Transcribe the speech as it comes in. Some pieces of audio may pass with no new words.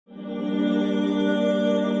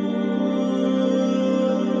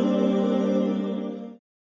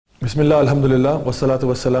Bismillah, alhamdulillah, wassalatu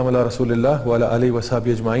wassalamu ala rasulillah wa ala alihi wa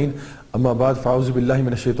sahbihi ajma'in. Amma ba'd, fa'auzu billahi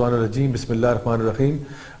minash shaitanir rajim. Bismillahir rahmanir rahim.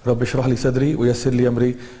 Rabbi shrah li sadri wa yassir li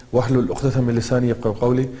amri wahlul 'uqdatam min lisani yafqahu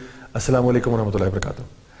qawli. Assalamu alaikum wa rahmatullahi wa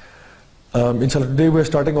barakatuh. Inshallah, today we are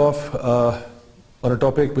starting off on a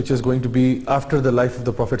topic which is going to be after the life of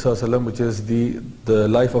the Prophet sallallahu alaihi wasallam, which is the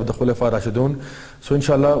life of the Khulafa Rashidun. So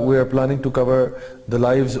inshallah, we are planning to cover the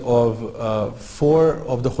lives of 4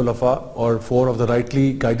 of the Khulafa, or 4 of the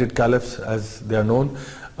rightly guided caliphs as they are known,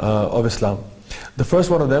 of Islam. The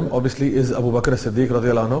first one of them obviously is Abu Bakr as-Siddiq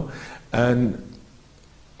radiyallahu anhu. And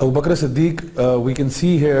Abu Bakr as-Siddiq, we can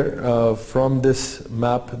see here from this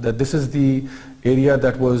map that this is the area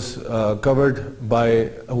that was covered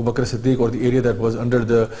by Abu Bakr as-Siddiq, or the area that was under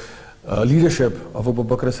the leadership of Abu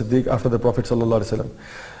Bakr as-Siddiq after the Prophet sallallahu alaihi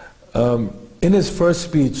wasallam. In his first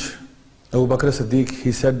speech, Abu Bakr as-Siddiq,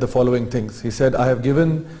 he said the following things. He said, I have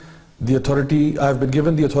been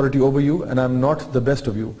given the authority over you, and I am not the best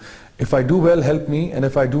of you. If I do well, help me, and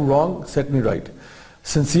if I do wrong, set me right.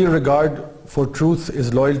 Sincere regard for truth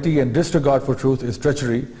is loyalty, and disregard for truth is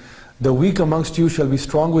treachery. The weak amongst you shall be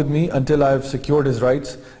strong with me until I have secured his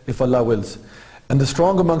rights, if Allah wills. And the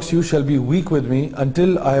strong amongst you shall be weak with me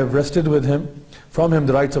until I have wrested from him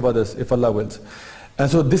the rights of others, if Allah wills. And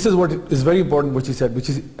so this is what is very important, which he said,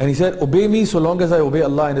 and he said, obey me so long as I obey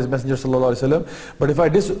Allah and His Messenger sallallahu alaihi wasallam. But if I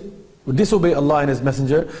disobey Allah and His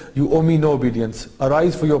Messenger, you owe me no obedience.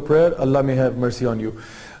 Arise for your prayer, Allah may have mercy on you.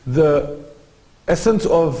 The essence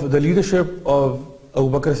of the leadership of Abu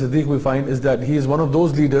Bakr as-Siddiq, we find, is that he is one of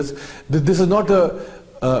those leaders. This is not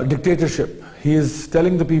a dictatorship. He is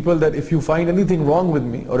telling the people that if you find anything wrong with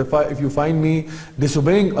me, or if you find me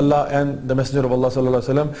disobeying Allah and the Messenger of Allah sallallahu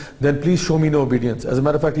alaihi wasallam, then please show me no obedience. As a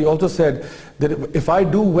matter of fact, he also said that if I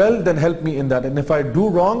do well, then help me in that, and if I do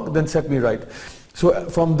wrong, then set me right. So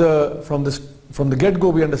from the get-go,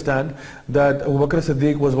 we understand that Abu Bakr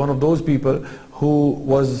as-Siddiq was one of those people who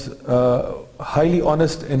was highly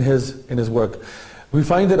honest in his work. We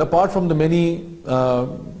find that apart from the many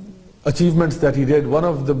achievements that he did, one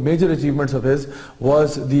of the major achievements of his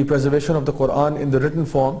was the preservation of the Quran in the written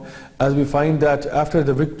form, as we find that after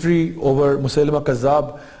the victory over Musaylima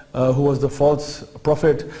Kazzab, who was the false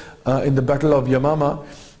prophet, in the battle of Yamama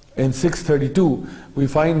in 632, we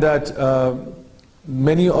find that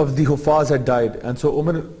many of the Hufaz had died. And so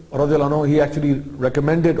Umar radiallahu anhu, he actually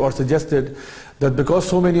recommended or suggested that because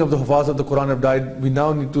so many of the Hufaz of the Quran have died, we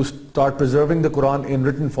now need to start preserving the Quran in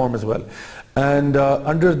written form as well. And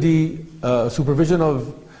under the supervision of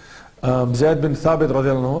Zayd bin Thabit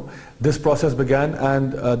radiallahu anhu, this process began,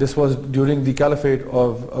 and this was during the caliphate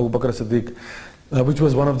of Abu Bakr as-Siddiq, which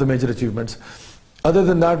was one of the major achievements. Other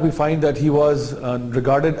than that, we find that he was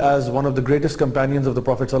regarded as one of the greatest companions of the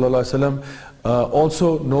Prophet sallallahu alaihi wasallam,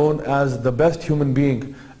 also known as the best human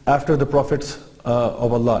being after the prophets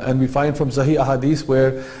of Allah. And we find from Sahih Ahadith,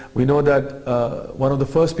 where we know that one of the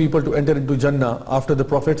first people to enter into Jannah after the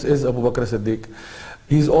prophets is Abu Bakr as-Siddiq.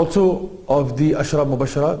 He's also of the Ashra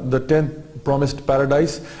Mubashara, the 10th promised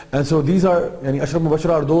paradise. And so these are, Ashra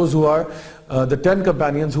Mubashara are those who are the 10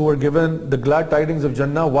 companions who were given the glad tidings of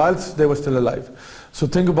Jannah whilst they were still alive. So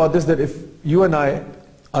think about this, that if you and I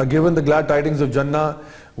are given the glad tidings of Jannah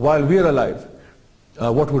while we are alive,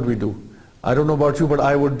 what would we do? I don't know about you, but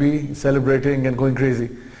I would be celebrating and going crazy.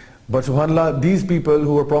 But subhanAllah, these people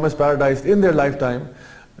who were promised paradise in their lifetime,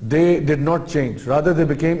 they did not change. Rather, they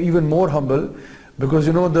became even more humble, because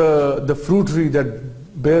the fruit tree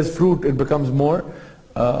that bears fruit, it becomes more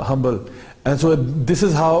humble. And so this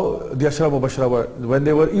is how the Ashra Mubashara were. When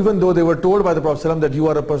they were, even though they were told by the Prophet ﷺ that you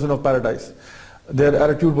are a person of paradise, their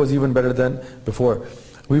attitude was even better than before.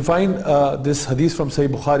 We find this hadith from Sahih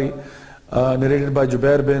Bukhari, narrated by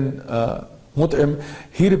Jubair bin Mut'im.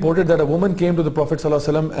 He reported that a woman came to the Prophet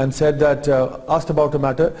ﷺ and said that, asked about a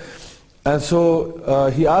matter. And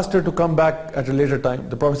so he asked her to come back at a later time.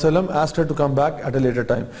 The Prophet ﷺ asked her to come back at a later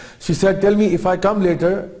time. She said, tell me if I come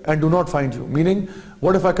later and do not find you. Meaning,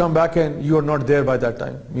 what if I come back and you are not there by that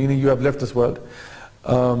time? Meaning you have left this world.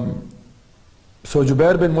 So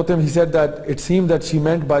Jubair bin Mut'im, he said that it seemed that she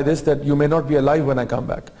meant by this that you may not be alive when I come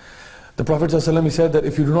back. The Prophet ﷺ, he said that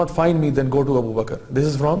if you do not find me, then go to Abu Bakr. This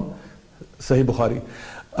is from Sahih Bukhari.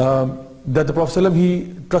 That the Prophet ﷺ,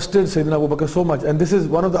 he trusted Sayyidina Abu Bakr so much. And this is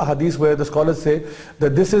one of the hadiths where the scholars say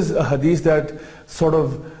that this is a hadith that sort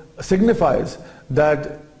of signifies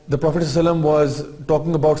that the Prophet ﷺ was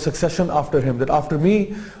talking about succession after him. That after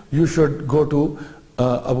me, you should go to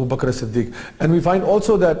Abu Bakr as-Siddiq. And we find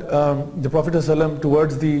also that the Prophet ﷺ,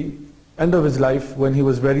 towards the end of his life, when he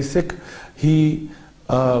was very sick, he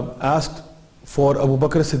asked for Abu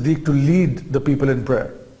Bakr as-Siddiq to lead the people in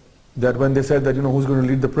prayer. that when they said that, who's going to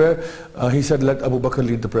lead the prayer, he said, let Abu Bakr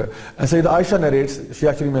lead the prayer. And Sayyidah Aisha narrates, she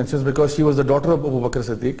actually mentions, because she was the daughter of Abu Bakr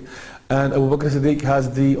Siddiq, and Abu Bakr Siddiq has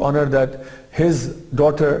the honor that his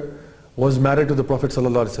daughter was married to the Prophet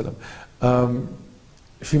ﷺ.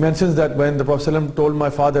 She mentions that when the Prophet ﷺ told my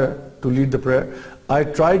father to lead the prayer, I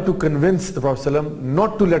tried to convince the Prophet ﷺ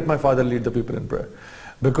not to let my father lead the people in prayer.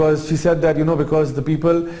 Because she said that, because the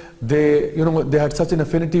people, they had such an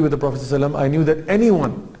affinity with the Prophet ﷺ, I knew that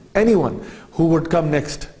anyone who would come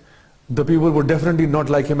next, the people would definitely not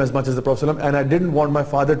like him as much as the Prophet ﷺ, and I didn't want my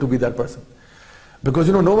father to be that person. Because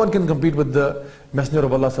no one can compete with the Messenger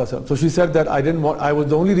of Allah ﷺ. So she said that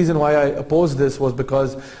the only reason why I opposed this was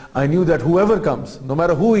because I knew that whoever comes, no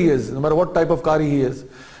matter who he is, no matter what type of Qari he is,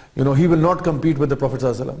 he will not compete with the Prophet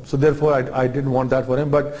ﷺ. So therefore I didn't want that for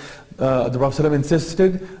him, but the Prophet ﷺ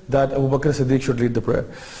insisted that Abu Bakr Siddiq should lead the prayer.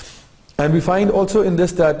 And we find also in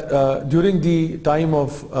this that during the time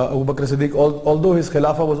of Abu Bakr Siddiq, although his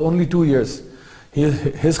Khilafah was only 2 years,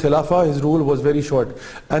 his Khilafah, his rule was very short.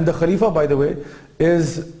 And the Khalifa, by the way,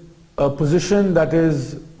 is a position that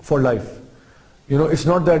is for life. It's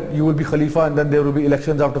not that you will be Khalifa and then there will be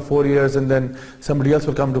elections after 4 years and then somebody else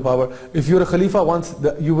will come to power. If you're a Khalifa once,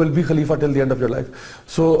 you will be Khalifa till the end of your life.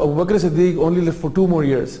 So Abu Bakr Siddiq only lived for 2 more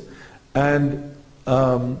years. And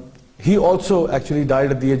he also actually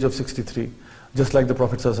died at the age of 63, just like the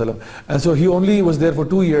Prophet ﷺ. And so he only was there for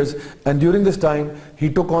 2 years, and during this time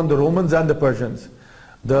he took on the Romans and the Persians,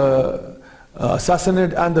 the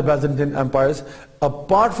Sassanid and the Byzantine empires.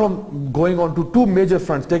 Apart from going on to 2 major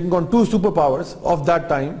fronts, taking on 2 superpowers of that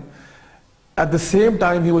time, at the same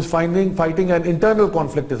time he was fighting an internal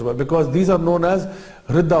conflict as well, because these are known as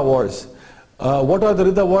Ridda wars. What are the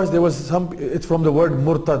Ridda wars? It's from the word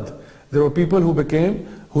Murtad. There were people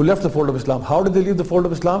who left the fold of Islam. How did they leave the fold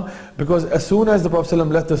of Islam? Because as soon as the Prophet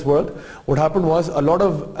ﷺ left this world, what happened was a lot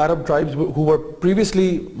of Arab tribes who were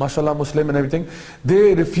previously, mashallah, Muslim and everything,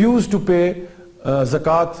 they refused to pay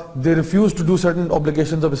zakat, they refused to do certain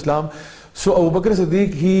obligations of Islam. So Abu Bakr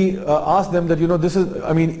Siddiq, he asked them that,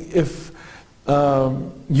 if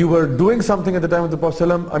you were doing something at the time of the Prophet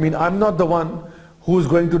ﷺ, I'm not the one who's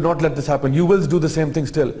going to not let this happen. You will do the same thing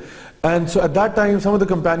still. And so at that time, some of the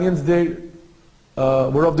companions, they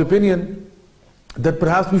were of the opinion that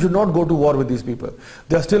perhaps we should not go to war with these people.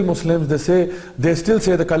 They are still Muslims. They still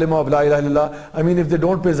say the kalima of la ilaha illallah. If they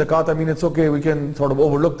don't pay zakat, it's okay, we can sort of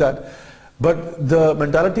overlook that. But the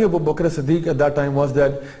mentality of Abu Bakr Siddiq at that time was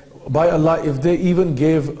that, by Allah, if they even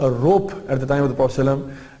gave a rope at the time of the Prophet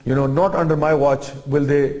ﷺ, not under my watch will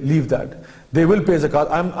they leave that. They will pay zakat.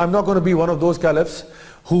 I'm not going to be one of those caliphs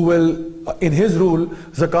who will, in his rule,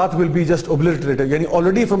 zakat will be just obliterated.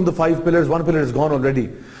 Already from the 5 pillars, 1 pillar is gone already.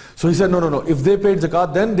 So he said, no. If they paid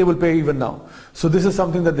zakat, then they will pay even now. So this is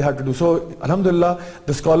something that they had to do. So Alhamdulillah,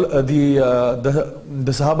 the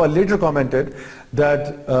Sahaba later commented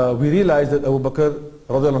that we realized that Abu Bakr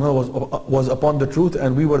was upon the truth,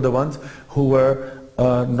 and we were the ones who were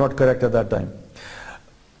not correct at that time.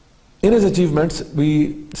 In his achievements,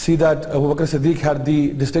 we see that Abu Bakr Siddiq had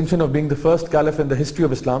the distinction of being the first caliph in the history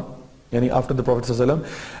of Islam, after the Prophet ﷺ,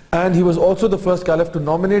 and he was also the first caliph to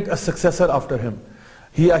nominate a successor after him.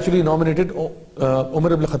 He actually nominated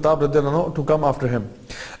Umar ibn Khattab to come after him.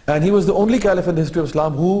 And he was the only caliph in the history of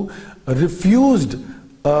Islam who refused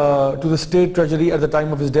to the state treasury at the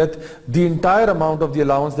time of his death the entire amount of the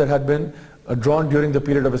allowance that had been drawn during the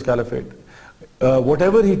period of his caliphate.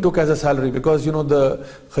 Whatever he took as a salary, because the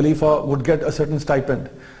Khalifa would get a certain stipend.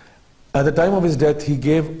 At the time of his death,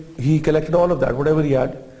 he collected all of that, whatever he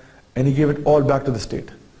had, and he gave it all back to the state.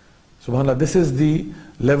 SubhanAllah, this is the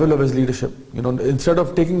level of his leadership. Instead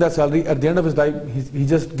of taking that salary, at the end of his life, he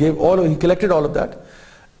just he collected all of that,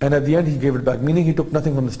 and at the end he gave it back, meaning he took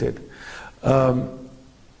nothing from the state.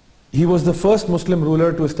 He was the first Muslim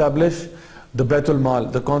ruler to establish the Baitul Mal,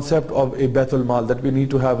 the concept of a Baitul Mal, that we need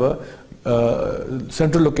to have a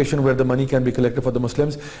central location where the money can be collected for the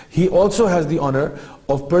Muslims. He also has the honor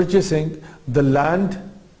of purchasing the land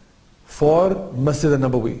for Masjid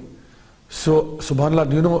al-Nabawi. So subhanAllah,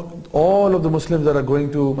 do you know all of the Muslims that are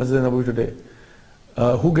going to Masjid al-Nabawi today,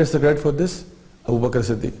 who gets the credit for this? Abu Bakr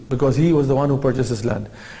Siddiq, because he was the one who purchased this land.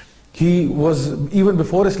 He was, even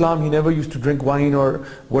before Islam, he never used to drink wine or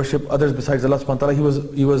worship others besides Allah subhanahu wa ta'ala.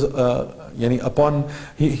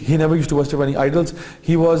 He never used to worship any idols.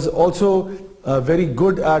 He was also very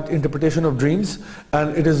good at interpretation of dreams,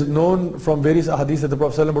 and it is known from various ahadith that the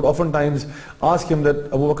Prophet ﷺ would oftentimes ask him that,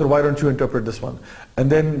 Abu Bakr, why don't you interpret this one? And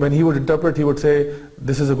then when he would interpret, he would say,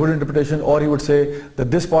 this is a good interpretation, or he would say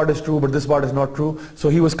that this part is true but this part is not true. So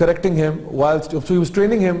he was correcting him so he was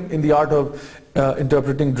training him in the art of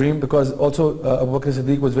interpreting dream, because also Abu Bakr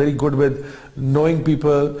Siddiq was very good with knowing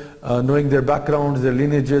people, knowing their backgrounds, their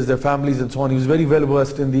lineages, their families and so on. He was very well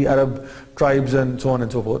versed in the Arab tribes and so on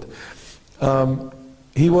and so forth.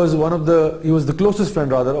 He was the closest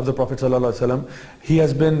friend rather of the Prophet ﷺ. He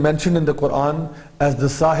has been mentioned in the Quran as the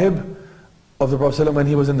Sahib of the Prophet ﷺ when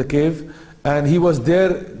he was in the cave, and he was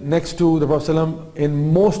there next to the Prophet ﷺ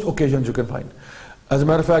in most occasions you can find. As a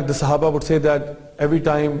matter of fact, the Sahaba would say that every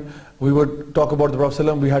time we would talk about the Prophet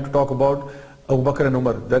ﷺ, we had to talk about Abu Bakr and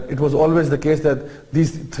Umar. That it was always the case that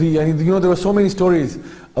these three, and there were so many stories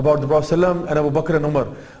about the Prophet ﷺ and Abu Bakr and Umar.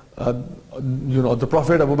 The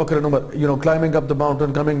Prophet, Abu Bakr and Umar, climbing up the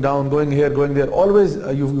mountain, coming down, going here, going there. Always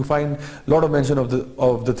you find a lot of mention of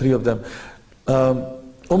the three of them.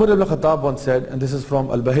 Umar ibn Khattab once said, and this is from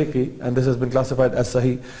Al-Bahiqi, and this has been classified as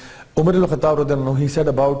Sahih. Umar ibn Khattab, he said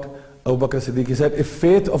about Abu Bakr Siddiq, he said, if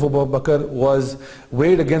faith of Abu Bakr was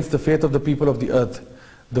weighed against the faith of the people of the earth,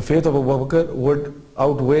 the faith of Abu Bakr would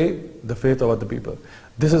outweigh the faith of other people.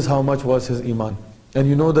 This is how much was his iman. And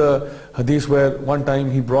you know the hadith where one time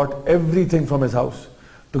he brought everything from his house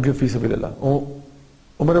to give fi sabilillah.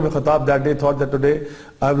 Umar ibn Khattab that day thought that today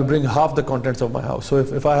I will bring half the contents of my house. So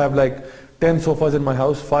if I have like 10 sofas in my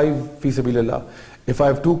house, 5 fi sabilillah. If I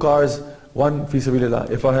have 2 cars, 1 fi sabilillah.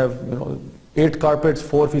 If I have 8 carpets,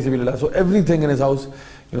 4 fi sabilillah. So everything in his house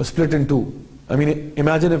split in 2. I mean,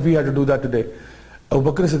 imagine if we had to do that today. Abu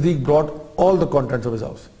Bakr Siddiq brought all the contents of his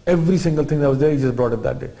house. Every single thing that was there, he just brought it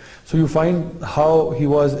that day. So you find how he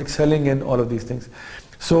was excelling in all of these things.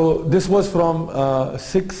 So this was from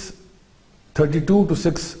 632 to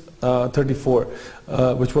 634,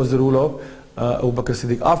 which was the rule of Abu Bakr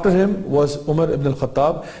Siddiq. After him was Umar ibn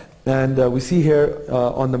al-Khattab, and we see here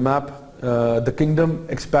on the map the kingdom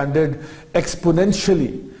expanded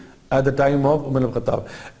exponentially at the time of Umar al-Khattab.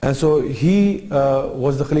 And so he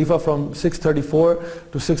was the Khalifa from 634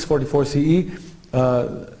 to 644 CE.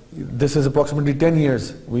 This is approximately 10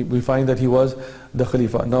 years we find that he was the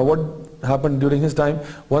Khalifa. Now what happened during his time,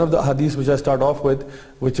 one of the hadiths which I start off with,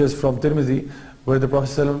 which is from Tirmidhi, where the Prophet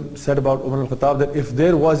ﷺ said about Umar al-Khattab that if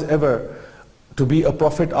there was ever to be a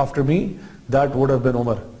prophet after me, that would have been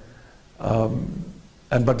Umar.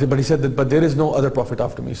 But he said that, but there is no other prophet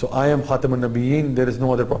after me. So I am Khatam al-Nabiyyin, there is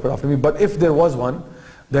no other prophet after me. But if there was one,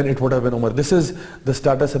 then it would have been Umar. This is the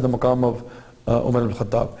status and the maqam of Umar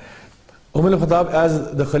al-Khattab. Umar al-Khattab,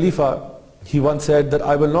 as the Khalifa, he once said that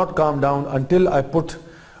I will not calm down until I put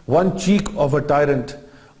one cheek of a tyrant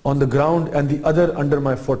on the ground and the other under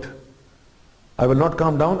my foot. I will not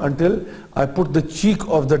calm down until I put the cheek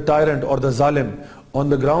of the tyrant or the zalim on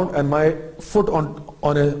the ground and my foot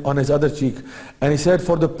on his other cheek. And he said,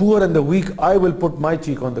 for the poor and the weak, I will put my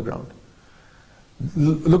cheek on the ground.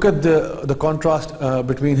 Look at the contrast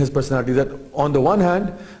between his personality. That on the one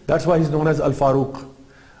hand, that's why he's known as Al-Faruq,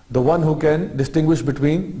 the one who can distinguish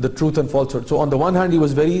between the truth and falsehood. So on the one hand, he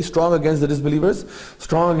was very strong against the disbelievers,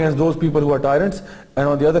 strong against those people who are tyrants, and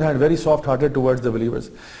on the other hand, very soft-hearted towards the believers.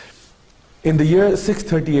 In the year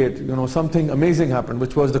 638, something amazing happened,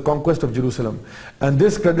 which was the conquest of Jerusalem. And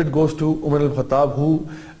this credit goes to Umar al-Khattab, who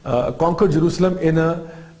conquered Jerusalem in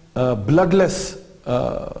a bloodless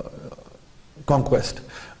conquest,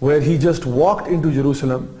 where he just walked into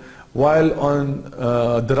Jerusalem while on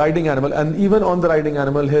the riding animal, and even on the riding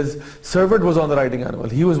animal, his servant was on the riding animal.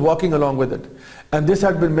 He was walking along with it. And this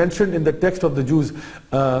had been mentioned in the text of the Jews,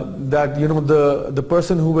 that the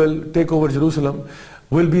person who will take over Jerusalem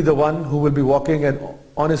will be the one who will be walking, and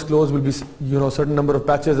on his clothes will be certain number of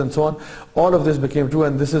patches and so on. All of this became true,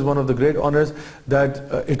 and this is one of the great honors that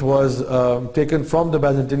it was taken from the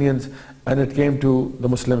Byzantinians and it came to the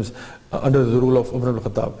Muslims under the rule of Umar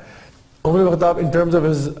al-Khattab. Umar al-Khattab, in terms of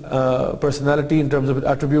his personality, in terms of his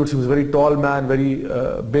attributes, he was a very tall man, very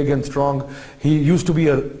big and strong. He used to be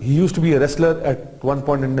a wrestler at one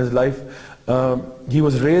point in his life. He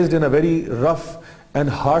was raised in a very rough and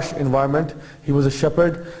harsh environment. He was a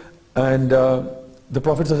shepherd, and the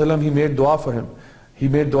Prophet ﷺ, he made dua for him. He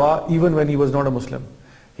made dua even when he was not a Muslim.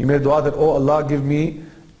 He made dua that, oh Allah, give me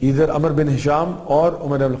either Amr bin Hisham or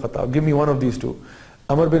Umar al-Khattab. Give me one of these two.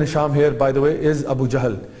 Amr bin Hisham here, by the way, is Abu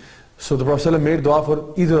Jahl. So the Prophet ﷺ made dua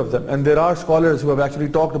for either of them. And there are scholars who have actually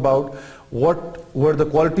talked about what were the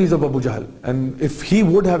qualities of Abu Jahl. And if he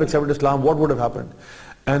would have accepted Islam, what would have happened?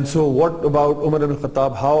 And so what about Umar ibn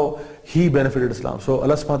Khattab, how he benefited Islam? So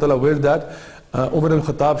Allah subhanahu wa ta'ala willed that Umar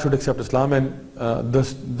al-Khattab should accept Islam, and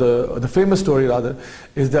the famous story rather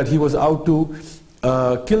is that he was out to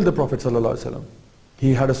kill the Prophet ﷺ.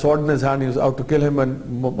 He had a sword in his hand, he was out to kill him,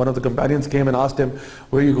 and one of the companions came and asked him,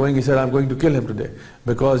 "Where are you going?" He said, "I'm going to kill him today,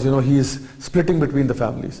 because he is splitting between the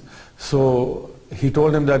families." So he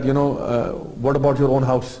told him that, what about your own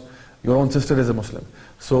house? Your own sister is a Muslim.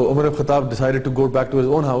 So Umar al-Khattab decided to go back to his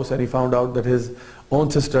own house, and he found out that his own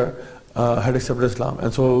sister had accepted Islam.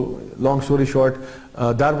 And so, long story short,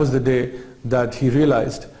 that was the day that he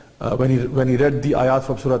realized, when he read the ayat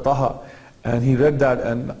from Surah Taha, and he read that,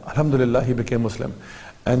 and alhamdulillah, he became Muslim.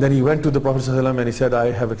 And then he went to the Prophet ﷺ and he said,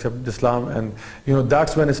 "I have accepted Islam." And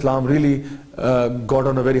that's when Islam really got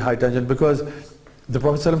on a very high tangent, because the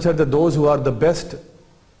Prophet ﷺ said that those who are the best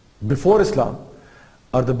before Islam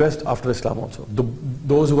are the best after Islam also.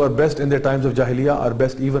 Those who are best in their times of Jahiliyyah are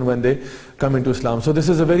best even when they come into Islam. So this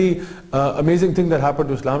is a very amazing thing that happened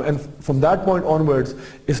to Islam, and from that point onwards,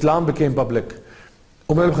 Islam became public.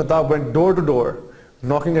 Umar al-Khattab went door to door,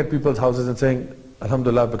 knocking at people's houses and saying,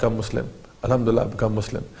 "Alhamdulillah, I've become Muslim. Alhamdulillah, I've become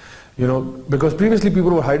Muslim." Because previously people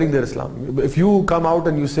were hiding their Islam. If you come out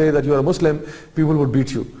and you say that you are a Muslim, people would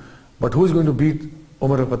beat you. But who is going to beat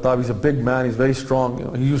Umar al-Khattab? He's a big man, he's very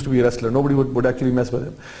strong. He used to be a wrestler. Nobody would actually mess with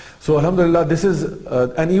him. So alhamdulillah, this is,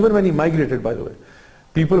 and even when he migrated, by the way,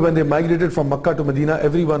 people, when they migrated from Makkah to Medina,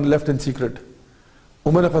 everyone left in secret.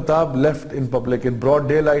 Umar al-Khattab left in public. In broad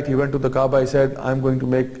daylight, he went to the Kaaba, he said, "I'm going to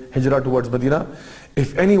make hijrah towards Medina.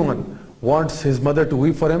 If anyone wants his mother to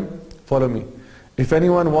weep for him, follow me. If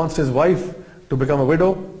anyone wants his wife to become a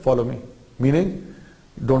widow, follow me." Meaning,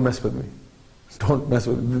 don't mess with me. Don't mess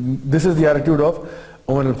with me. This is the attitude of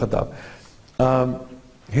Umar al-Khattab.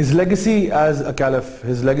 His legacy as a caliph,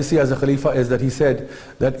 his legacy as a khalifa is that he said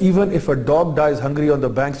that even if a dog dies hungry on the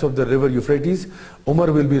banks of the river Euphrates,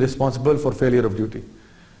 Umar will be responsible for failure of duty.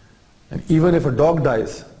 And even if a dog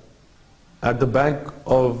dies at the bank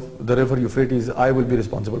of the river Euphrates, I will be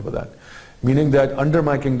responsible for that. Meaning that under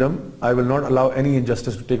my kingdom, I will not allow any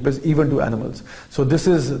injustice to take place, even to animals. So this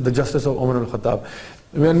is the justice of Umar al-Khattab.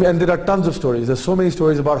 And there are tons of stories. There's so many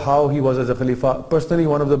stories about how he was as a khalifa. Personally,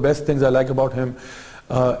 one of the best things I like about him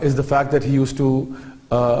is the fact that he used to,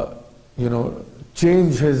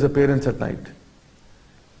 change his appearance at night.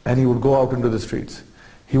 And he would go out into the streets.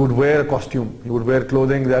 He would wear a costume. He would wear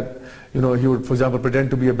clothing that, he would, for example, pretend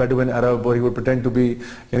to be a Bedouin Arab, or he would pretend to be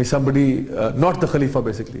somebody, not the Khalifa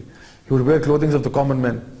basically. He would wear clothing of the common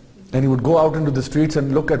men. And he would go out into the streets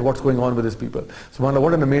and look at what's going on with his people. SubhanAllah,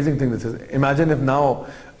 what an amazing thing this is. Imagine if now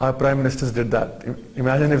our prime ministers did that.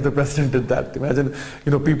 Imagine if the president did that. Imagine,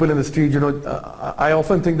 people in the street, I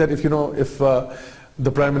often think that if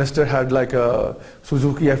the prime minister had like a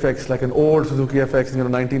Suzuki FX, like an old Suzuki FX,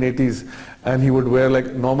 1980s, and he would wear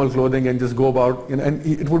like normal clothing and just go about, and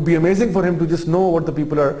it would be amazing for him to just know what the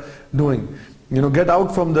people are doing. Get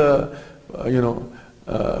out from the,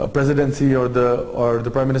 presidency or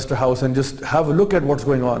the prime minister house and just have a look at what's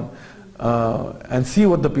going on and see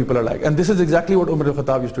what the people are like. And this is exactly what Umar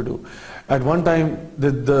al-Khattab used to do. At one time,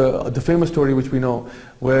 the famous story which we know,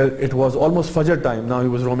 where it was almost Fajr time, now he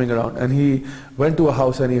was roaming around, and he went to a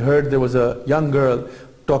house and he heard there was a young girl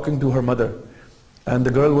talking to her mother. And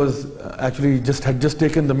the girl was actually had just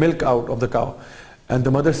taken the milk out of the cow. And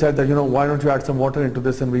the mother said that, why don't you add some water into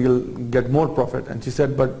this and we'll get more profit. And she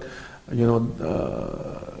said, but the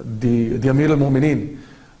Amir al-Mu'mineen,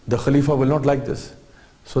 the Khalifa will not like this.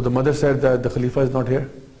 So the mother said that the Khalifa is not here,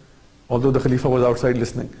 although the Khalifa was outside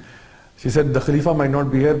listening. She said the Khalifa might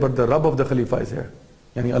not be here, but the Rabb of the Khalifa is here.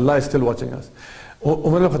 Yani Allah is still watching us.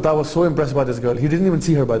 Umar al-Khattab was so impressed by this girl. He didn't even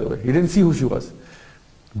see her, by the way. He didn't see who she was.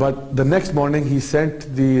 But the next morning he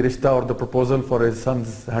sent the rishta, or the proposal, for his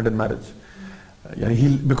son's hand in marriage.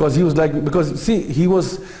 Because he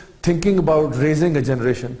was thinking about raising a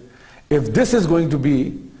generation. If this is going to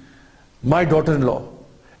be my daughter-in-law,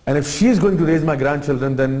 and if she is going to raise my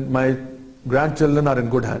grandchildren, then my grandchildren are in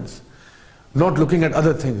good hands. Not looking at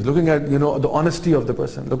other things, looking at the honesty of the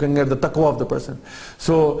person, looking at the taqwa of the person.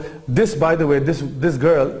 So this, by the way, this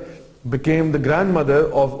girl became the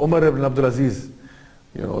grandmother of Umar ibn Abdul Aziz,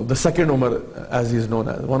 the second Umar, as he is known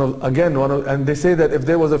as. And they say that if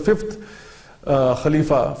there was a fifth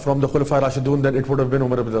Khalifa from the Khulafa Rashidun, then it would have been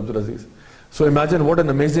Umar ibn Abdul Aziz. So imagine what an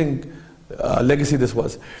amazing legacy this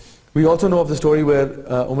was. We also know of the story where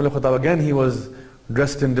Umar al-Khattab, again, he was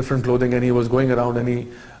dressed in different clothing and he was going around, and he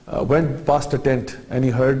went past a tent and he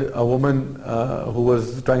heard a woman who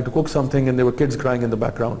was trying to cook something, and there were kids crying in the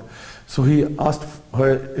background. So he asked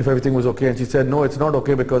her if everything was okay, and she said, "No, it's not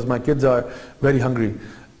okay because my kids are very hungry."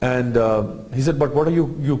 And he said, "But what are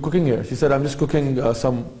you cooking here?" She said, "I'm just cooking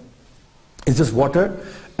it's just water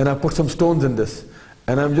and I put some stones in this.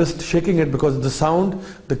 And I'm just shaking it because of the sound,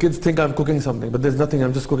 the kids think I'm cooking something, but there's nothing,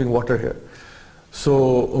 I'm just cooking water here.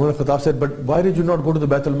 So Umar al-Khattab said, but why did you not go to the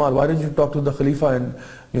Bayt al-Mal? Why didn't you talk to the Khalifa and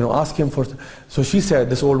ask him for... So she said,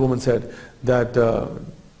 this old woman said, that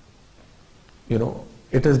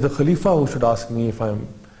it is the Khalifa who should ask me if I'm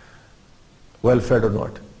well fed or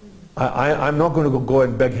not. I'm not going to go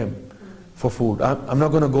and beg him for food. I'm not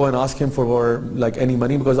going to go and ask him for like any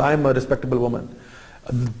money because I'm a respectable woman.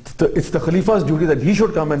 It's the Khalifa's duty that he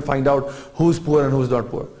should come and find out who's poor and who's not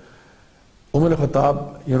poor. Umar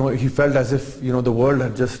al-Khattab, he felt as if, the world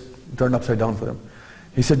had just turned upside down for him.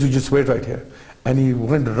 He said, you just wait right here. And he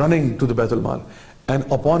went running to the Bayt al-Mal.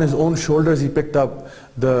 And upon his own shoulders, he picked up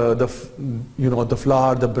the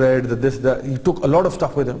flour, the bread, this, that. He took a lot of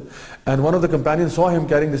stuff with him. And one of the companions saw him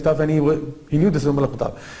carrying the stuff, and he knew this is Umar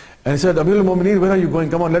al-Khattab. And he said, Amir al-Mu'mineen, where are you going?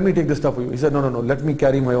 Come on, let me take this stuff for you. He said, no, let me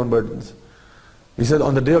carry my own burdens. He said,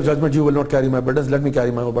 on the day of judgment, you will not carry my burdens, let me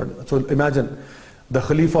carry my own burdens. So imagine, the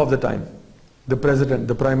Khalifa of the time, the president,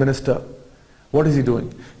 the prime minister, what is he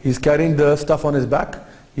doing? He's carrying the stuff on his back,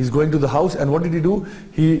 he's going to the house, and what did he do?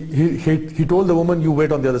 He told the woman, you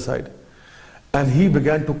wait on the other side. And he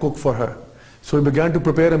began to cook for her. So he began to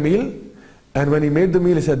prepare a meal, and when he made the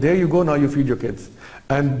meal, he said, there you go, now you feed your kids.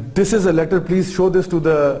 And this is a letter, please show this to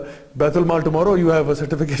the Bayt al-Mal tomorrow, you have a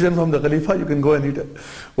certification from the Khalifa, you can go and eat it,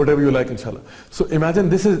 whatever you like, inshallah. So imagine,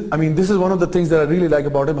 this is one of the things that I really like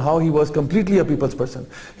about him, how he was completely a people's person.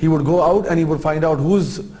 He would go out and he would find out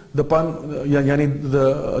who's the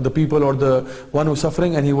people or the one who's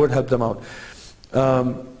suffering, and he would help them out.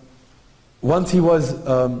 Once there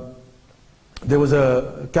was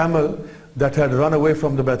a camel that had run away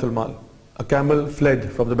from the Bayt al-Mal. A camel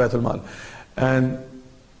fled from the Bayt al-Mal. And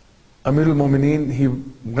Amir al-Mu'mineen, he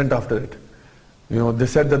went after it. They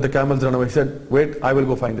said that the camels ran away. He said, wait, I will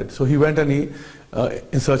go find it. So he went and he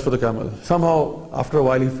in search for the camel. Somehow, after a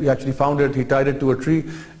while, he actually found it. He tied it to a tree,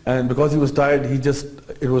 and because he was tired,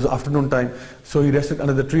 it was afternoon time, so he rested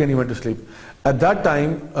under the tree and he went to sleep. At that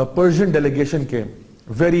time, a Persian delegation came.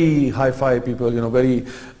 Very hi-fi people, very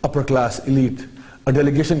upper class, elite. A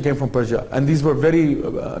delegation came from Persia, and these were very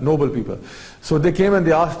noble people. So they came and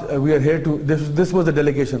they asked, we are here to, this was the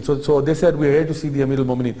delegation. So they said, we are here to see the Amir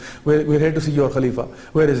al-Mu'mineen. We're here to see your Khalifa.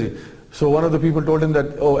 Where is he? So one of the people told him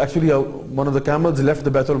that, oh, actually one of the camels left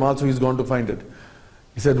the Bayt al-Mal, so he's gone to find it.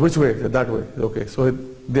 He said, which way? He said, that way. Okay, so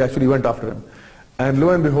they actually went after him. And lo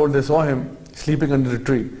and behold, they saw him sleeping under a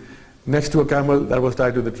tree, next to a camel that was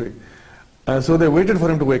tied to the tree. And so they waited for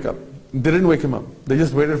him to wake up. They didn't wake him up. They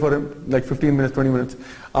just waited for him like 15 minutes, 20 minutes.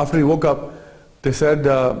 After he woke up, they said,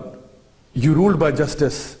 you ruled by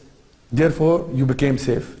justice, therefore you became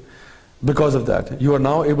safe. Because of that, you are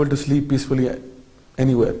now able to sleep peacefully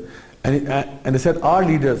anywhere. And they said, our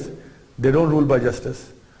leaders, they don't rule by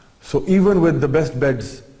justice. So even with the best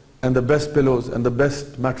beds and the best pillows and the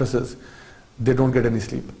best mattresses, they don't get any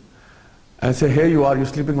sleep. And say, here you are, you're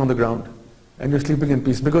sleeping on the ground. And you're sleeping in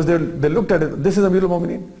peace. Because they looked at it, this is Amir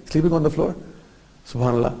al-Mu'mineen, sleeping on the floor.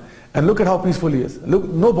 Subhanallah. And look at how peaceful he is. Look,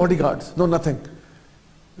 no bodyguards, no nothing.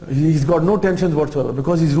 He's got no tensions whatsoever.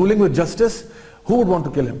 Because he's ruling with justice, who would want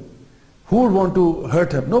to kill him? Who would want to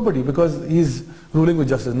hurt him? Nobody, because he's ruling with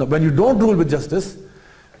justice. Now, when you don't rule with justice,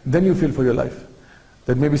 then you feel for your life.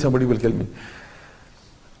 That maybe somebody will kill me.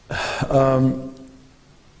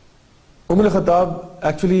 Umar al-Khattab,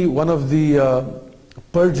 actually one of the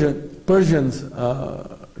Persians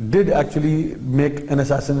did actually make an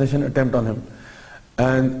assassination attempt on him,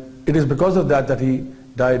 and it is because of that that he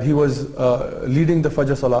died. He was leading the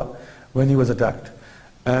Fajr Salah when he was attacked,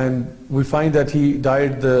 and we find that he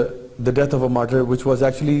died the death of a martyr, which was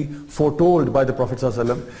actually foretold by the Prophet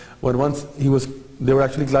ﷺ when once they were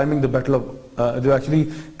actually climbing the mountain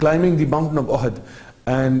of Uhud,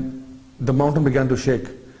 and the mountain began to shake,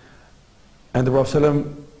 and the Prophet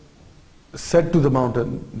ﷺ said to the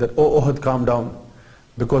mountain that, "O Uhud, calm down,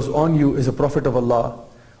 because on you is a prophet of Allah,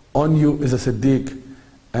 on you is a Siddiq,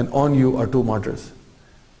 and on you are two martyrs."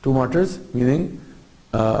 Two martyrs meaning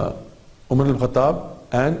Umar al-Khattab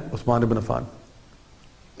and Uthman ibn Affan.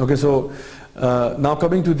 Okay, so now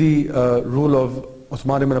coming to the rule of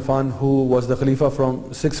Uthman ibn Affan, who was the Khalifa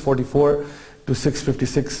from 644 to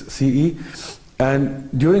 656 CE, and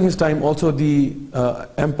during his time also the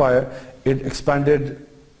empire, it expanded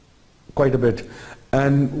quite a bit.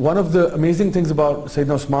 And one of the amazing things about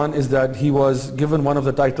Sayyidina Uthman is that he was given one of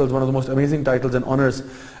the titles, one of the most amazing titles and honors,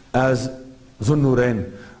 as Zun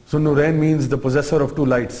Nurain. Zun Nurain means the possessor of two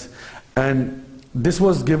lights. And this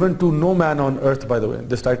was given to no man on earth, by the way.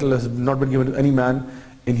 This title has not been given to any man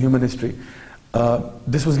in human history.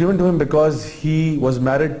 This was given to him because he was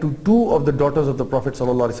married to two of the daughters of the Prophet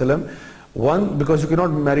ﷺ. One, because you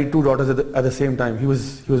cannot marry two daughters at the same time. He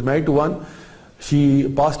was married to one, she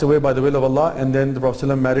passed away by the will of Allah, and then the Prophet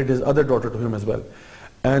ﷺ married his other daughter to him as well.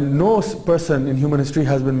 And no person in human history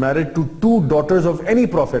has been married to two daughters of any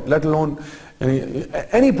prophet, let alone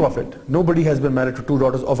any prophet. Nobody has been married to two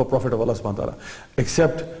daughters of a prophet of Allah subhanahu wa ta'ala,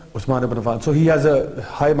 except Uthman ibn Affan. So he has a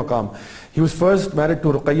high maqam. He was first married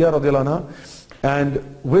to Ruqayya radiallahu anha, and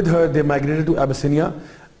with her they migrated to Abyssinia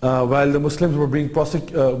while the Muslims were being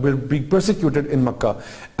persecuted in Makkah.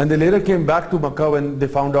 And they later came back to Makkah when they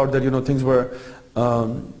found out that things were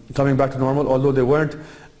coming back to normal, although they weren't.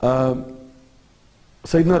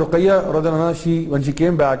 Sayyidina Ruqayya radiallahu anha, when she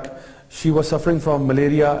came back, she was suffering from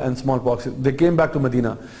malaria and smallpox. They came back to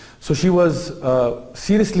Medina. So she was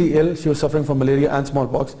seriously ill. She was suffering from malaria and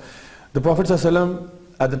smallpox. The Prophet ﷺ,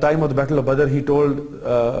 at the time of the Battle of Badr, he told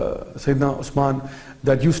Sayyidina Usman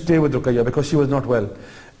that you stay with Ruqayya because she was not well.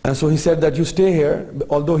 And so he said that you stay here,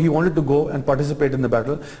 although he wanted to go and participate in the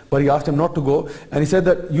battle, but he asked him not to go. And he said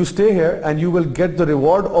that you stay here and you will get the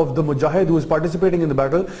reward of the mujahid who is participating in the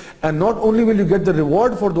battle. And not only will you get the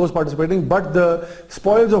reward for those participating, but the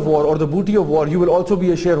spoils of war or the booty of war, you will also be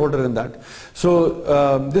a shareholder in that.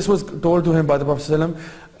 So this was told to him by the Prophet ﷺ.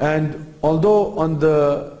 And although on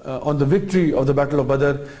the victory of the Battle of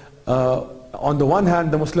Badr, on the one hand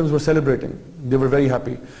the Muslims were celebrating, they were very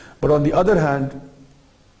happy. But on the other hand,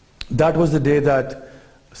 that was the day that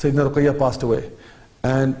Sayyidina Ruqayya passed away.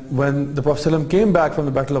 And when the Prophet ﷺ came back from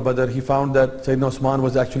the Battle of Badr, he found that Sayyidina Usman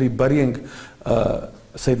was actually burying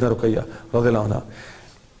Sayyidina Ruqayya radiallahu anha.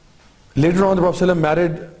 Later on, the Prophet ﷺ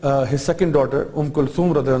married his second daughter,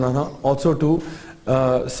 Kulthum radiallahu anha, also to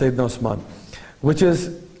Sayyidina Usman, which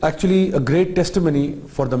is actually a great testimony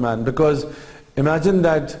for the man, because imagine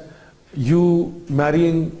that you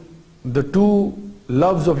marrying the two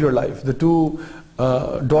loves of your life, the two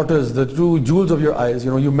daughters, the two jewels of your eyes,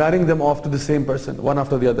 you marrying them off to the same person, one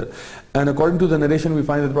after the other. And according to the narration, we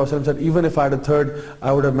find that the Prophet said, even if I had a third,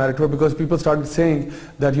 I would have married her, because people started saying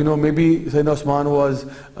that, maybe Sayyidina Usman was,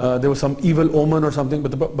 there was some evil omen or something,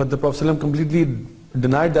 but the Prophet completely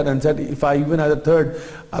denied that and said, if I even had a third,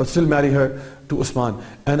 I would still marry her to Usman.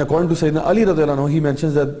 And according to Sayyidina Ali radiallahu anhu, he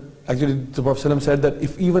mentions that actually the Prophet said that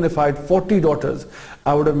even if I had 40 daughters,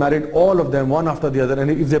 I would have married all of them one after the other, and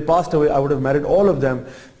if they passed away, I would have married all of them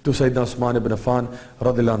to Sayyidina Usman ibn Affan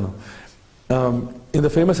radiallahu anhu. In the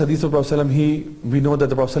famous hadith of the Prophet we know that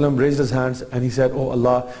the Prophet raised his hands and he said, "Oh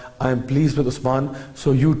Allah, I am pleased with Usman,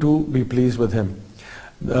 so you too be pleased with him."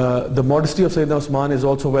 The modesty of Sayyidina Usman is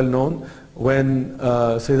also well known. When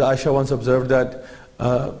Sayyidina Aisha once observed that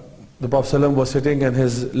the Prophet ﷺ was sitting and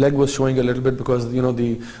his leg was showing a little bit because the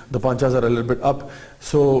panchas are a little bit up.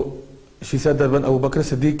 So she said that when Abu Bakr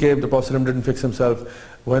Siddiq came, the Prophet ﷺ didn't fix himself.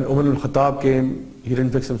 When Umar al-Khattab came, he didn't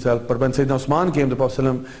fix himself. But when Sayyidina Usman came, the Prophet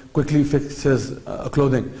ﷺ quickly fixed his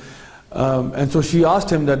clothing. And so she asked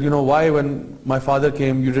him that, why when my father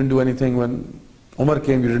came, you didn't do anything. When Umar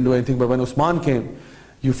came, you didn't do anything. But when Usman came,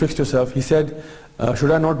 you fixed yourself. He said, should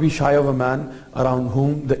I not be shy of a man around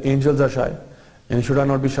whom the angels are shy? And should I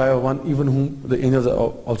not be shy of one even whom the angels are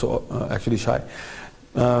also actually shy?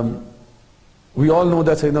 We all know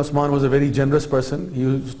that Sayyidina Usman was a very generous person. He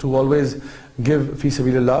used to always give fi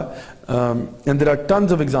sabilillah. And there are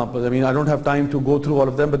tons of examples. I mean, I don't have time to go through all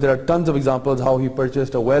of them, but there are tons of examples how he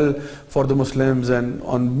purchased a well for the Muslims, and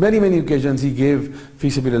on many, many occasions he gave fi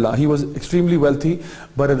sabilillah. He was extremely wealthy,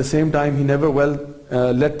 but at the same time he never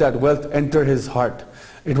let that wealth enter his heart.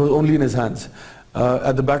 It was only in his hands.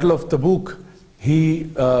 At the Battle of Tabuk, he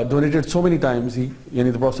donated so many times. The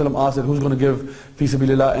Prophet ﷺ asked that who's going to give fi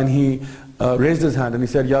sabilillah, and he raised his hand and he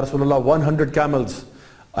said, Ya Rasulullah, 100 camels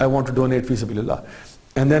I want to donate fi sabilillah.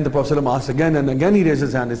 And then the Prophet ﷺ asked again, and again he raised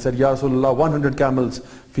his hand and said, Ya Rasulullah, 100 camels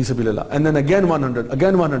fi sabilillah. And then again 100,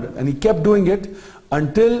 again 100. And he kept doing it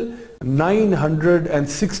until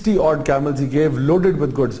 960 odd camels he gave loaded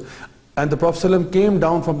with goods. And the Prophet ﷺ came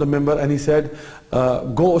down from the member and he said,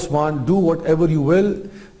 go Usman, do whatever you will.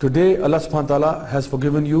 Today Allah subhanahu wa ta'ala has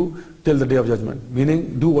forgiven you till the day of judgment.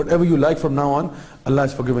 Meaning, do whatever you like from now on, Allah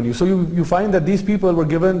has forgiven you. So you find that these people were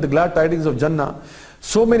given the glad tidings of Jannah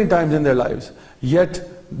so many times in their lives, yet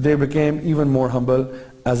they became even more humble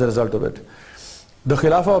as a result of it. The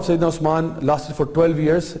Khilafah of Sayyidina Usman lasted for 12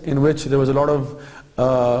 years, in which there was a lot of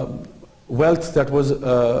wealth that was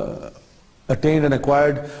attained and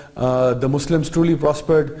acquired. The Muslims truly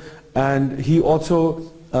prospered, and he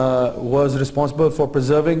also was responsible for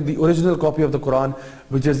preserving the original copy of the Quran,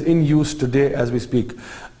 which is in use today as we speak.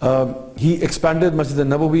 He expanded Masjid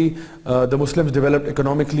al-Nabawi, the Muslims developed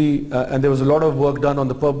economically, and there was a lot of work done on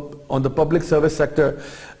the public service sector.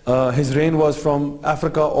 His reign was from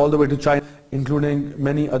Africa all the way to China, including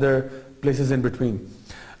many other places in between.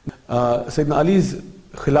 Sayyidina Ali's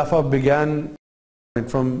Khilafah began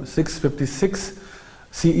from 656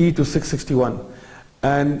 CE to 661.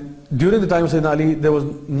 And during the time of Sayyidina Ali, there was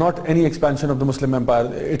not any expansion of the Muslim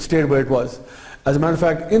empire. It stayed where it was. As a matter of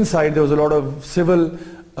fact, inside there was a lot of civil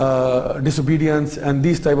disobedience, and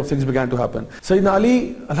these type of things began to happen. Sayyidina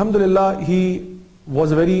Ali, alhamdulillah, he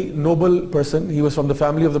was a very noble person. He was from the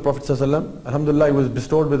family of the Prophet ﷺ. Alhamdulillah, he was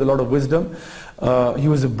bestowed with a lot of wisdom. He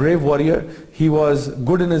was a brave warrior. He was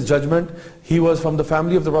good in his judgment. He was from the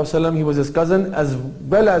family of the Prophet ﷺ. He was his cousin as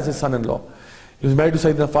well as his son-in-law. He was married to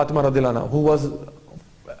Sayyidina Fatima radiallahu anha, who was,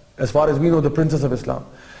 as far as we know, the princess of Islam.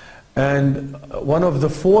 And one of the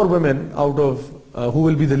 4 women out of who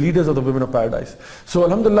will be the leaders of the women of paradise. So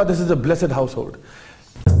alhamdulillah, this is a blessed household.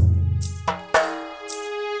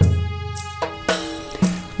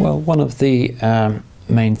 Well, one of the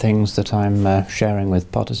main things that I'm sharing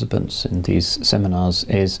with participants in these seminars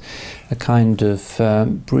is a kind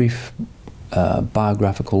of brief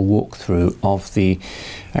biographical walkthrough of the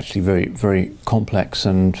actually very, very complex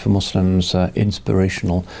and, for Muslims,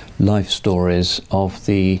 inspirational life stories of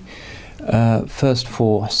the first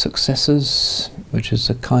 4 successors, which is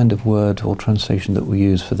a kind of word or translation that we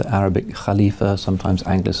use for the Arabic Khalifa, sometimes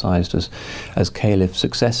anglicized as Caliph,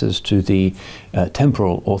 successors to the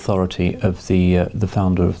temporal authority of the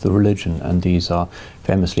founder of the religion. And these are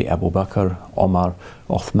famously Abu Bakr, Omar,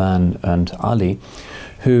 Uthman and Ali,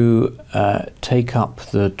 who take up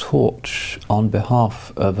the torch on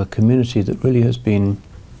behalf of a community that really has been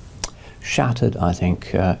shattered, I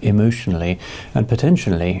think, emotionally, and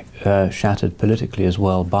potentially shattered politically as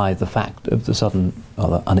well by the fact of the sudden,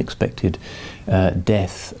 rather unexpected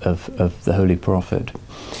death of the Holy Prophet.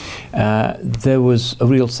 There was a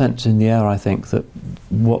real sense in the air, I think, that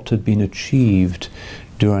what had been achieved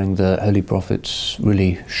during the Holy Prophet's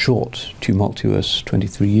really short, tumultuous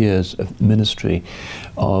 23 years of ministry,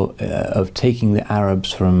 of taking the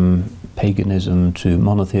Arabs from paganism to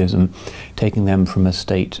monotheism, taking them from a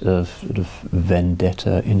state of sort of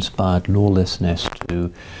vendetta-inspired lawlessness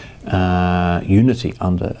to unity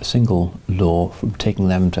under a single law, from taking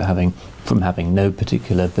them to having no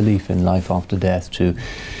particular belief in life after death to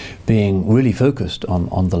being really focused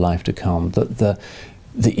on the life to come.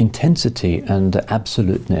 The intensity and the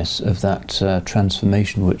absoluteness of that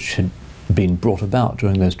transformation which had been brought about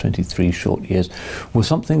during those 23 short years was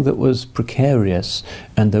something that was precarious,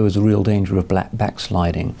 and there was a real danger of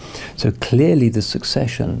backsliding. So clearly the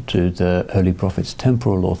succession to the Holy Prophet's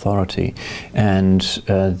temporal authority and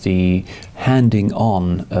the handing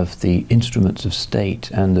on of the instruments of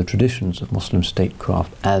state and the traditions of Muslim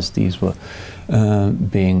statecraft as these were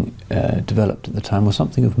being developed at the time was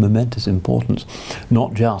something of momentous importance,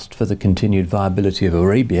 not just for the continued viability of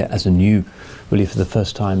Arabia as a new, really for the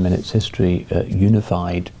first time in its history,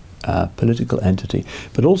 unified political entity,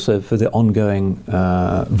 but also for the ongoing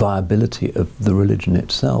viability of the religion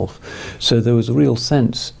itself. So there was a real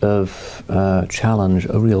sense of challenge,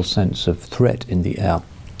 a real sense of threat in the air.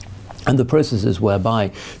 And the processes whereby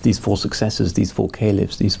these 4 successors, these 4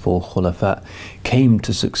 caliphs, these 4 khulafa came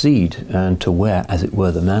to succeed and to wear, as it were,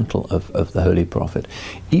 the mantle of the Holy Prophet,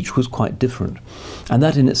 each was quite different. And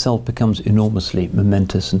that in itself becomes enormously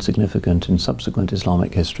momentous and significant in subsequent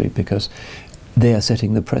Islamic history, because they are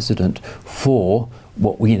setting the precedent for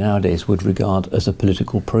what we nowadays would regard as a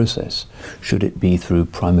political process. Should it be through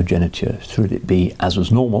primogeniture? Should it be, as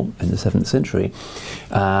was normal in the 7th century,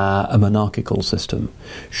 a monarchical system?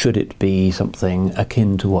 Should it be something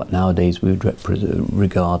akin to what nowadays we would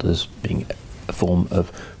regard as being a form of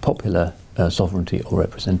popular sovereignty or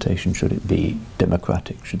representation? Should it be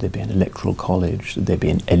democratic? Should there be an electoral college? Should there be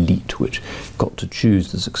an elite which got to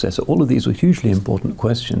choose the successor? All of these were hugely important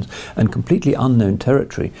questions and completely unknown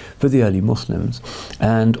territory for the early Muslims,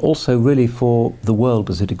 and also really for the world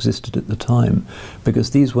as it existed at the time, because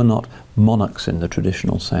these were not monarchs in the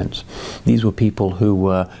traditional sense. These were people who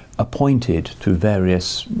were appointed through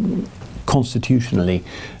various constitutionally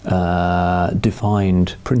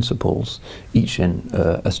defined principles, each in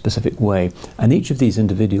a specific way. And each of these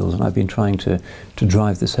individuals, and I've been trying to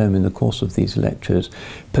drive this home in the course of these lectures,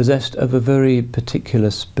 possessed of a very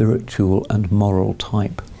particular spiritual and moral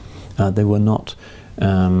type. They were not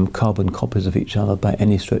carbon copies of each other by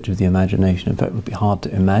any stretch of the imagination. In fact, it would be hard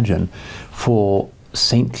to imagine 4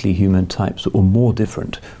 saintly human types that were more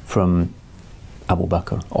different from Abu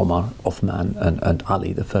Bakr, Omar, Uthman and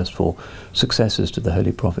Ali, the first four successors to the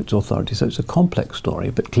Holy Prophet's authority. So it's a complex story,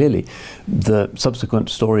 but clearly the subsequent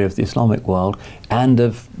story of the Islamic world and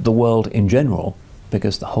of the world in general,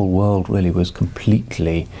 because the whole world really was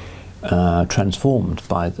completely transformed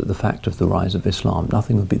by the fact of the rise of Islam.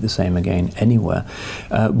 Nothing would be the same again anywhere.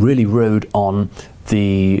 Really rode on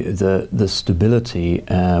the stability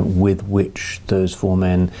with which those four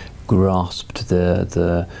men grasped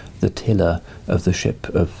the tiller of the ship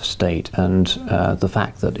of state, and the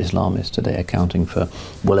fact that Islam is today accounting for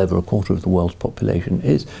well over a quarter of the world's population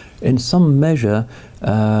is in some measure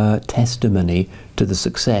testimony to the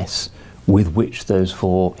success with which those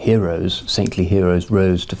four heroes, saintly heroes,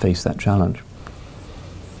 rose to face that challenge.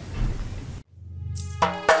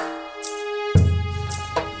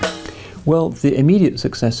 Well, the immediate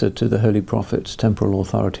successor to the Holy Prophet's temporal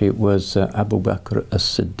authority was Abu Bakr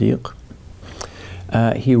as-Siddiq.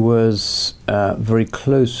 He was very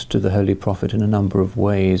close to the Holy Prophet in a number of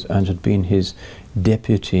ways and had been his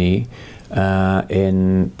deputy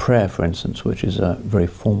in prayer, for instance, which is a very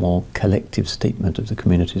formal collective statement of the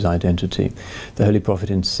community's identity. The Holy Prophet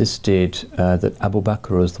insisted that Abu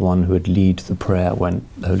Bakr was the one who would lead the prayer when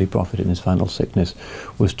the Holy Prophet in his final sickness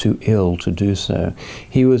was too ill to do so.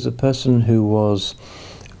 He was a person who was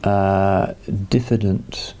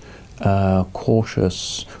diffident,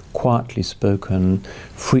 cautious, quietly spoken,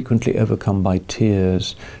 frequently overcome by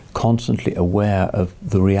tears, constantly aware of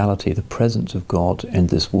the reality, the presence of God in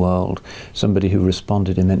this world, somebody who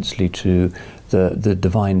responded immensely to the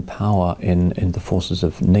divine power in the forces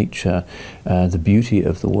of nature, the beauty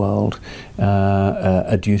of the world,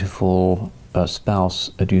 a dutiful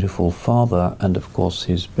spouse, a dutiful father, and of course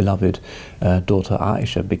his beloved daughter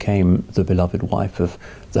Aisha became the beloved wife of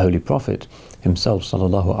the Holy Prophet himself,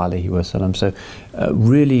 sallallahu alaihi wasallam. So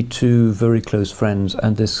really two very close friends,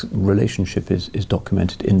 and this relationship is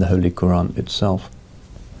documented in the Holy Quran itself.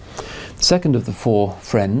 The second of the four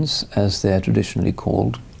friends, as they're traditionally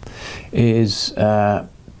called, is Omar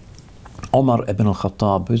ibn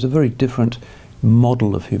al-Khattab, who's a very different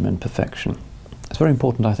model of human perfection. It's very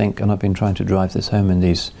important, I think, and I've been trying to drive this home in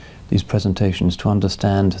these presentations, to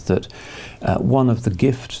understand that one of the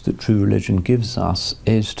gifts that true religion gives us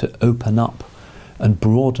is to open up and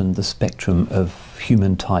broaden the spectrum of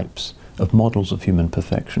human types, of models of human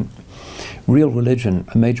perfection. Real religion,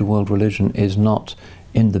 a major world religion, is not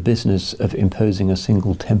in the business of imposing a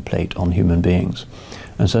single template on human beings.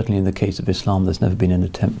 And certainly in the case of Islam, there's never been an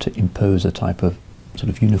attempt to impose a type of sort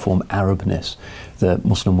of uniform Arabness. The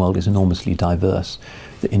Muslim world is enormously diverse.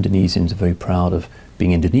 The Indonesians are very proud of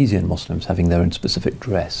being Indonesian Muslims, having their own specific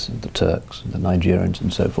dress, and the Turks and the Nigerians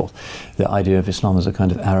and so forth. The idea of Islam as a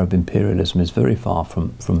kind of Arab imperialism is very far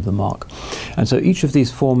from the mark. And so each of these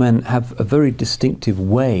four men have a very distinctive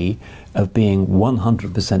way of being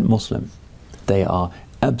 100% Muslim. They are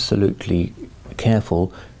absolutely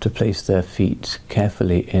careful to place their feet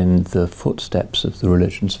carefully in the footsteps of the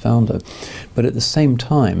religion's founder. But at the same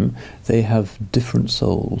time, they have different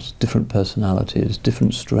souls, different personalities,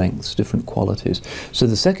 different strengths, different qualities. So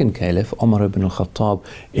the second caliph, Omar ibn al-Khattab,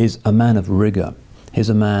 is a man of rigor. He's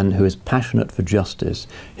a man who is passionate for justice.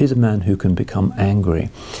 He's a man who can become angry.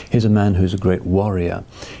 He's a man who's a great warrior.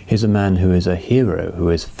 He's a man who is a hero, who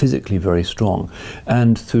is physically very strong,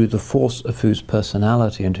 and through the force of whose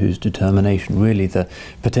personality and whose determination, really the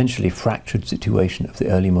potentially fractured situation of the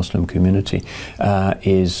early Muslim community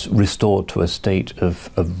is restored to a state of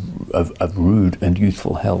rude and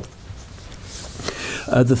youthful health.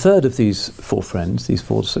 The third of these four friends, these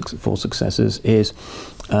four successors, is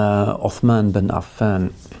Uthman bin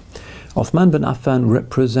Affan. Uthman bin Affan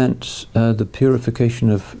represents the purification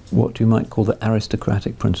of what you might call the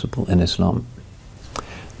aristocratic principle in Islam.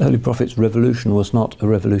 The Holy Prophet's revolution was not a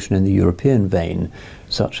revolution in the European vein,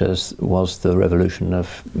 such as was the revolution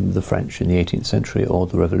of the French in the 18th century or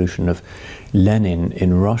the revolution of Lenin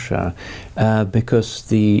in Russia, because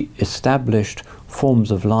the established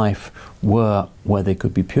forms of life were, where they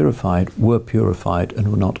could be purified, were purified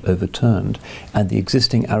and were not overturned. And the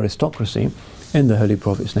existing aristocracy in the Holy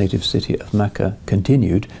Prophet's native city of Mecca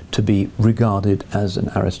continued to be regarded as an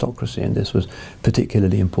aristocracy, and this was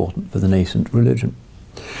particularly important for the nascent religion.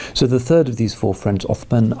 So the third of these four friends,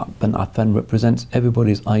 Uthman bin Affan, represents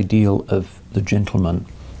everybody's ideal of the gentleman,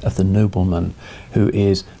 of the nobleman, who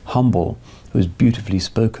is humble, who is beautifully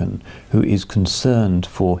spoken, who is concerned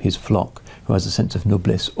for his flock, who has a sense of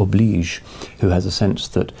noblesse oblige, who has a sense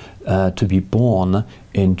that to be born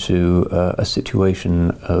into a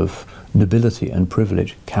situation of nobility and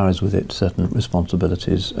privilege carries with it certain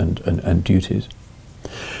responsibilities and duties.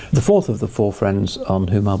 The fourth of the four friends on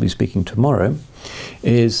whom I'll be speaking tomorrow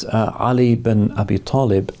is Ali bin Abi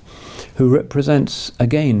Talib, who represents,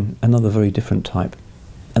 again, another very different type.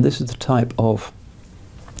 And this is the type of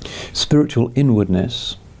spiritual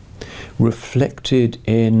inwardness reflected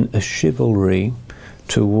in a chivalry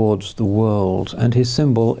towards the world. And his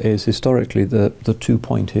symbol is historically the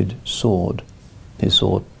two-pointed sword. His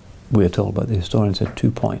sword, we are told by the historians, had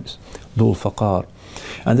 2 points, Dhul Faqar.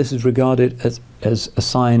 And this is regarded as a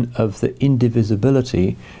sign of the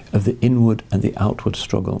indivisibility of the inward and the outward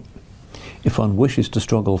struggle. If one wishes to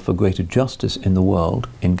struggle for greater justice in the world,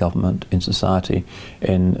 in government, in society,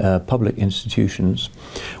 in public institutions,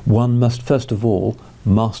 one must first of all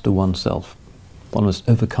master oneself. One must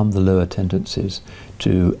overcome the lower tendencies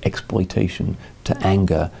to exploitation, to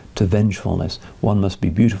anger, to vengefulness. One must be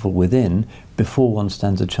beautiful within before one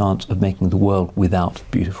stands a chance of making the world without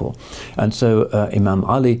beautiful. And so Imam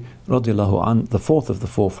Ali, radiallahu anh, the fourth of the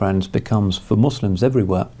four friends, becomes, for Muslims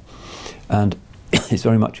everywhere, and is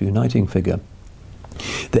very much a uniting figure,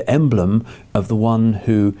 the emblem of the one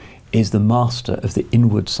who is the master of the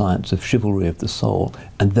inward science of chivalry of the soul,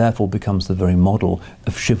 and therefore becomes the very model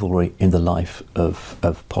of chivalry in the life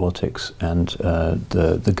of politics and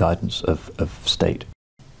the guidance of state.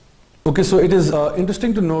 Okay, so it is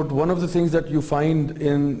interesting to note, one of the things that you find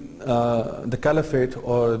in the Caliphate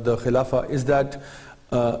or the Khilafah is that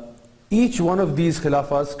each one of these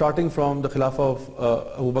Khilafahs, starting from the Khilafah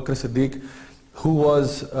of Abu Bakr Siddiq, who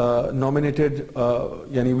was nominated,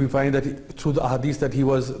 we find that through the hadith that he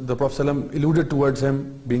was, the Prophet ﷺ alluded towards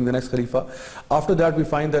him being the next Khalifa. After that we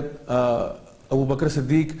find that Abu Bakr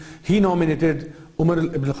Siddiq, he nominated Umar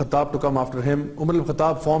ibn al-Khattab to come after him. Umar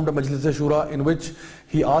al-Khattab formed a Majlis-e-Shura in which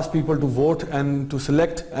he asked people to vote and to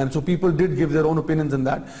select, and so people did give their own opinions in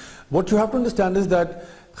that. What you have to understand is that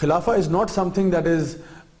Khilafah is not something that is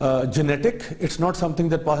genetic. It's not something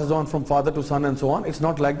that passes on from father to son and so on. It's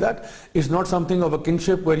not like that. It's not something of a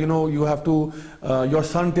kinship where you have to, your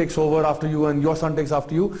son takes over after you and your son takes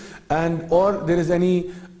after you, or there is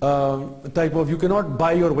any type of, you cannot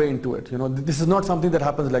buy your way into it. This is not something that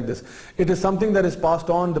happens like this. It is something that is passed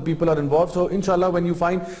on, the people are involved. So inshallah, when you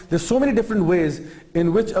find there's so many different ways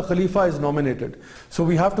in which a Khalifa is nominated. So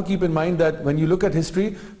we have to keep in mind that when you look at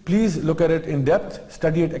history, please look at it in depth,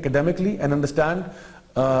 study it academically, and understand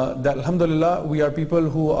that alhamdulillah, we are people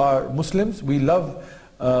who are Muslims. We love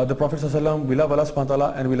the Prophet ﷺ, we love Allah subhanahu wa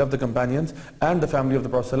ta'ala, and we love the companions and the family of the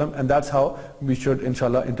Prophet ﷺ, and that's how we should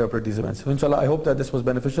inshallah interpret these events. So inshallah, I hope that this was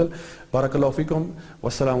beneficial. Barakallahu feekum.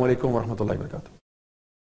 Wassalamu alaikum wa rahmatullahi wa barakatuh.